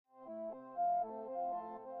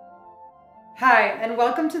Hi, and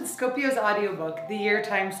welcome to the Scopio's audiobook, The Year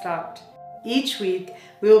Time Stopped. Each week,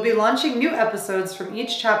 we will be launching new episodes from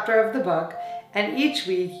each chapter of the book, and each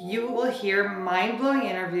week you will hear mind-blowing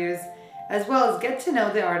interviews as well as get to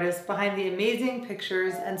know the artists behind the amazing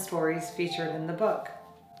pictures and stories featured in the book.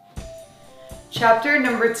 Chapter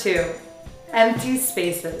number 2, Empty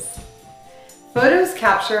Spaces. Photos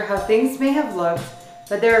capture how things may have looked,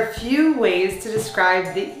 but there are few ways to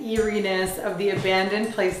describe the eeriness of the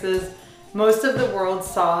abandoned places most of the world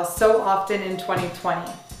saw so often in 2020.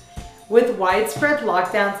 With widespread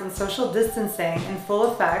lockdowns and social distancing in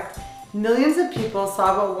full effect, millions of people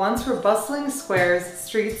saw what once were bustling squares,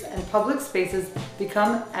 streets, and public spaces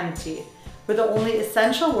become empty, with only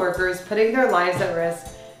essential workers putting their lives at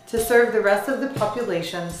risk to serve the rest of the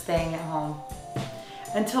population staying at home.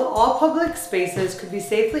 Until all public spaces could be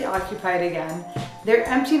safely occupied again, their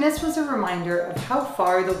emptiness was a reminder of how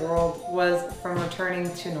far the world was from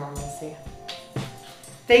returning to normalcy.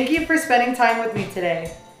 Thank you for spending time with me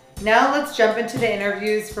today. Now let's jump into the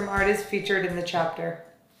interviews from artists featured in the chapter.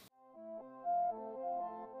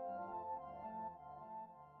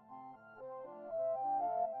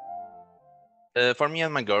 For me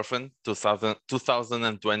and my girlfriend,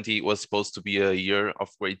 2020 was supposed to be a year of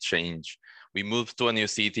great change. We moved to a new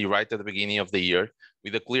city right at the beginning of the year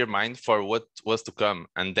with a clear mind for what was to come.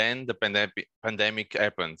 And then the pandemic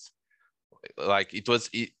happened. Like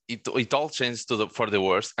it all changed for the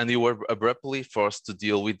worse, and we were abruptly forced to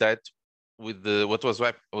deal with that, with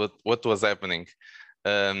what was happening.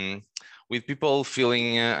 Um, with people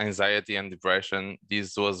feeling anxiety and depression,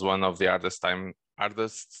 this was one of the hardest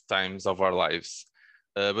times of our lives.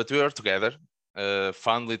 But we were together,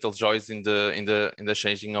 found little joys in the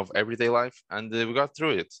changing of everyday life, and we got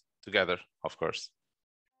through it together, of course.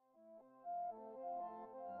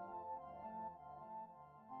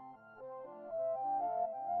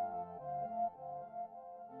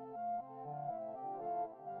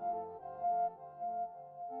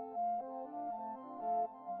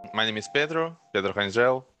 My name is Pedro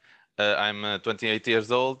Rangel. I'm 28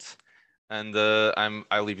 years old, and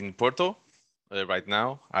I live in Porto right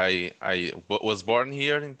now. I was born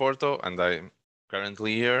here in Porto, and I'm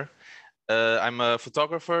currently here. I'm a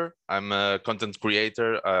photographer. I'm a content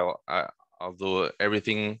creator. I'll do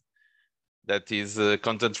everything that is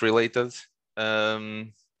content related.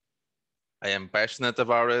 I am passionate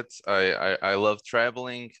about it. I love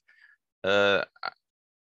traveling. Uh,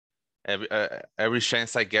 every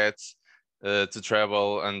chance I get to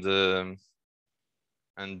travel and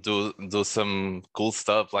do some cool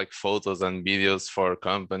stuff like photos and videos for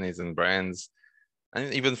companies and brands,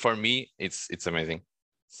 and even for me, it's amazing.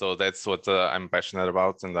 So that's what I'm passionate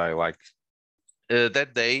about, and I like.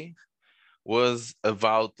 That day was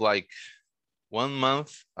about like 1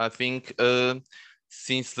 month, I think,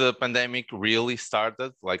 since the pandemic really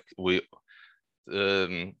started. Like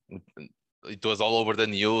um, it was all over the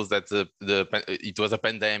news that it was a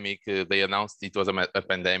pandemic. They announced it was a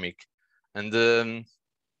pandemic, and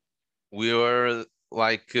we were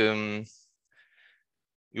like we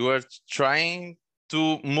were trying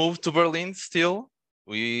to move to Berlin. Still,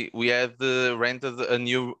 we had rented a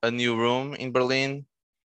new room in Berlin,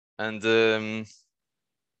 and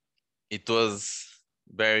it was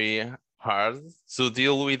very hard to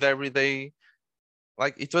deal with every day.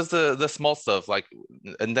 Like it was the small stuff. Like,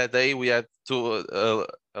 and that day we had a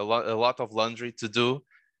lot of laundry to do,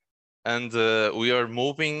 and we are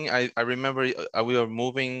moving. I remember we were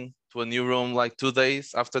moving to a new room like 2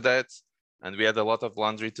 days after that, and we had a lot of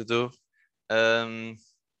laundry to do. Um,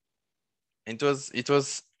 it was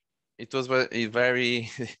very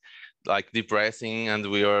like depressing, and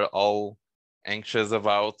we were all anxious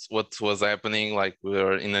about what was happening. Like we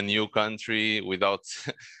were in a new country without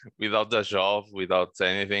without a job, without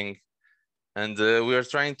anything, and we were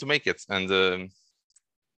trying to make it. And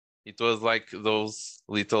it was like those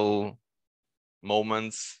little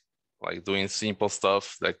moments, like doing simple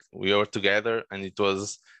stuff, like we were together, and it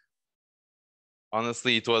was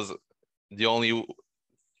honestly it was the only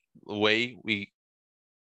way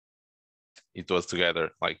it was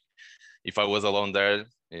together. Like if I was alone there,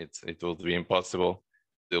 it would be impossible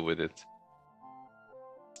to deal with it.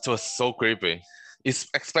 It was so creepy. It's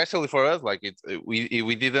especially for us. Like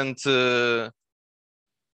we didn't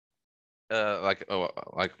like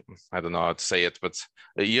I don't know how to say it, but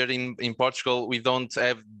here in Portugal we don't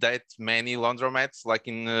have that many laundromats like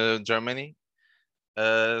in Germany.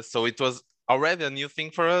 So it was already a new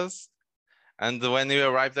thing for us. And when we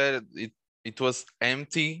arrived there, it was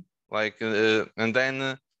empty. Like and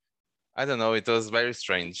then I don't know. It was very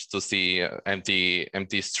strange to see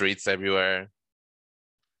empty streets everywhere.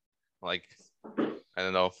 Like I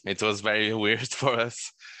don't know. It was very weird for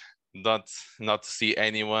us not to see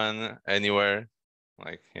anyone anywhere.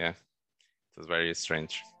 Like, yeah, it was very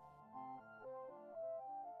strange.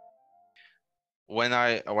 When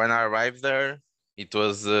I arrived there, it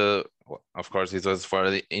was of course it was for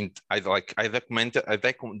I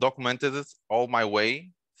documented it all my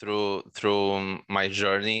way through my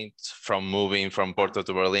journey from moving from Porto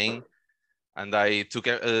to Berlin, and I took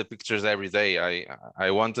pictures every day.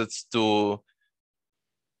 I wanted to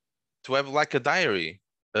have like a diary,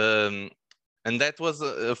 um, and that was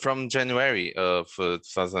from January of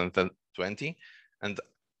 2020, and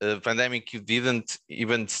the pandemic didn't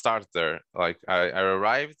even start there. Like I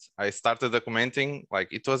arrived, I started documenting.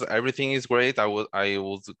 Like it was everything is great. I would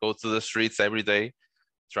go to the streets every day,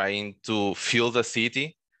 trying to feel the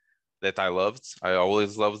city that I loved. I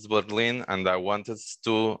always loved Berlin, and I wanted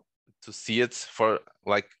to see it for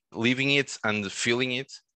like living it and feeling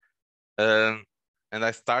it. Um, and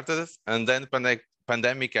I started, and then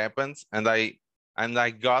pandemic happened, and I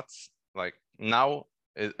got like now.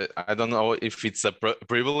 I don't know if it's a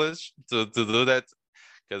privilege to do that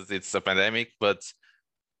because it's a pandemic, but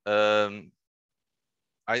um,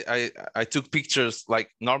 I took pictures like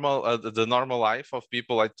normal the normal life of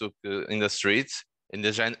people I took in the streets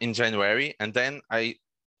in January, and then I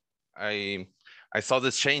I saw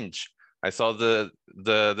the change. I saw the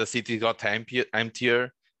city got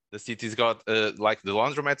emptier. The cities got like the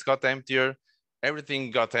laundromats got emptier.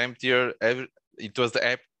 Everything got emptier. It was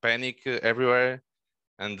the panic everywhere,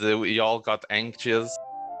 and we all got anxious.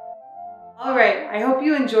 All right, I hope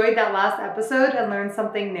you enjoyed that last episode and learned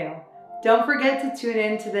something new. Don't forget to tune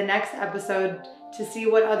in to the next episode to see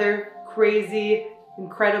what other crazy,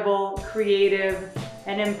 incredible, creative,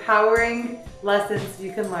 and empowering lessons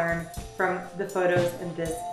you can learn from the photos in this